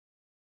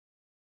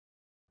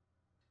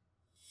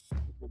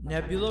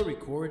Nebula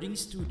Recording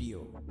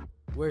Studio,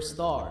 where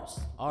stars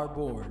are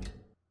born.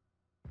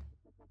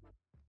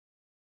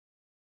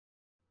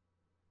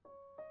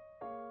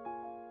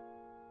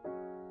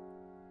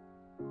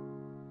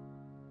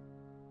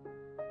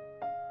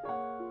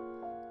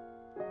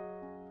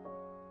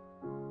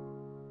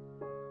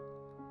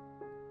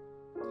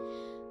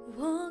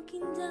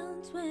 Walking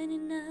down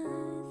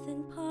 29th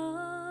and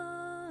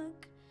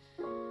Park,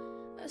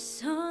 I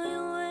saw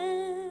you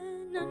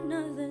in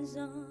another's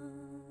arm.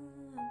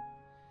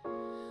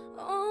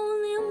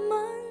 Only a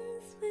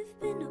month we've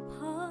been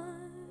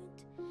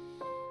apart.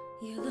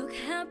 You look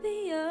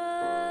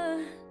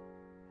happier.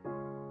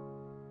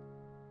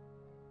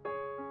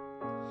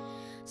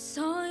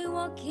 Saw you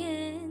walk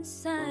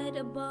inside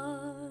a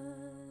bar.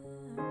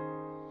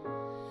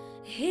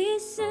 He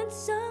said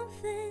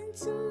something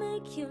to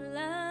make you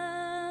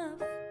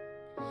laugh.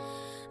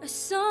 I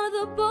saw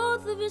the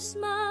both of your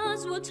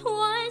smiles were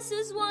twice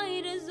as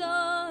wide as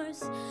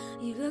ours.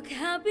 You look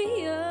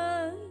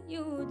happier,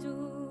 you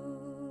do.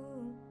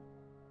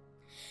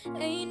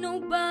 Ain't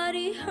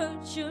nobody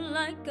hurt you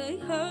like I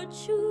hurt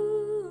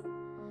you.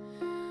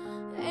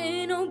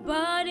 Ain't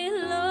nobody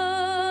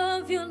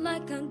love you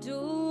like I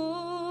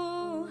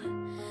do.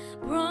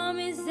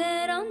 Promise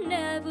that I'll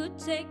never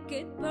take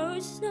it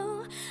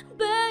personal,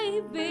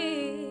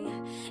 baby,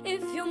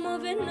 if you're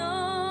moving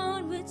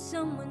on with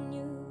someone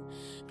new.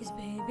 'Cause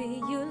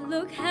baby, you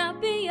look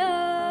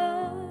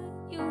happier,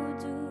 you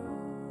do.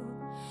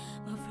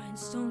 My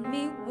friends told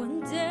me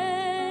one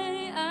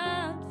day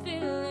I'd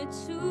feel it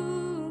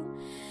too.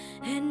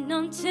 And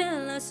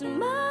until I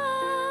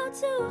smile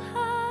to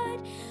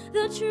hide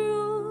the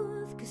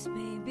truth, 'cause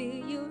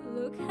baby, you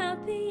look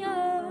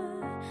happier,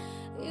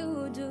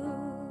 you do.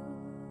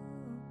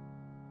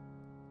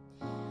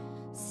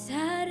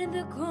 Sat in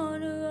the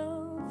corner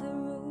of the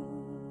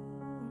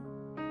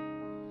room,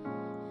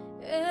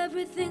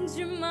 everything's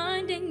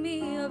reminding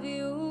me of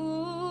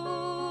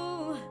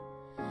you.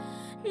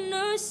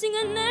 Nursing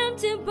an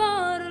empty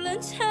bottle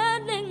and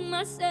telling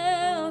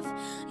myself,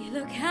 you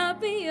look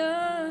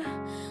happier,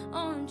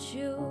 aren't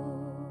you?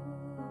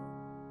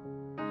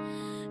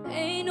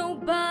 Ain't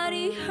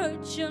nobody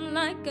hurt you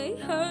like I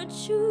hurt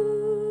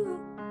you.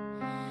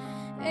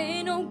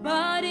 Ain't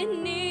nobody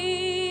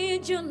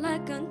need you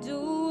like I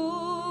do.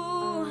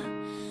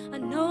 I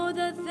know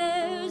that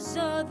there's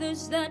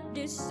others that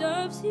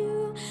deserves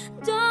you,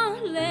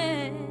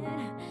 darling.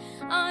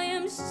 I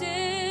am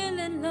still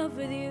in love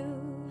with you,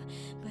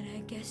 but I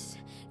guess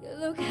you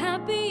look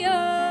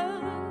happier,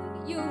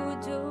 you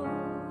do.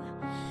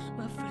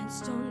 My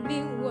friends told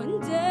me one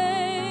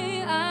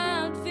day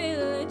I'd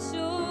feel it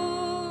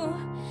too.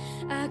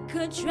 I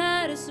could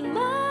try to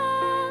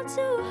smile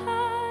to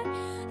hide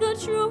the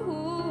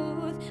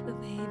truth,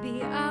 but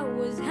baby, I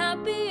was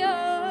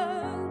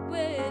happier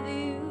with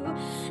you.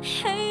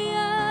 Hey,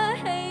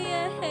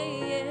 hey, hey, hey,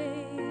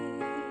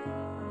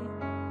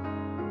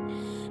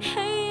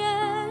 hey,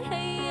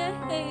 hey,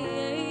 hey,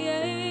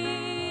 hey.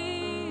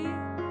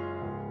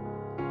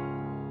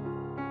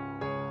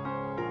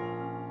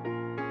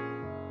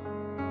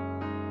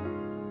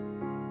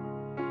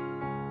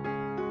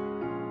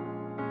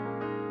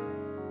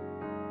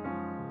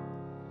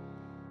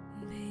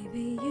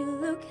 Baby, you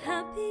look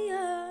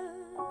happier,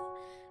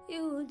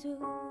 you do.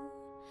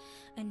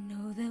 I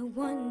know that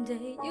one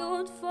day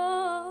you'd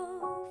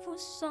fall for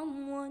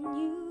someone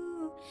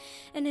new.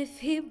 And if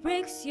he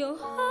breaks your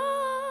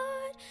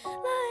heart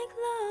like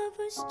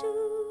lovers do,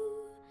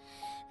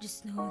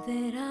 just know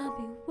that I'll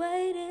be waiting.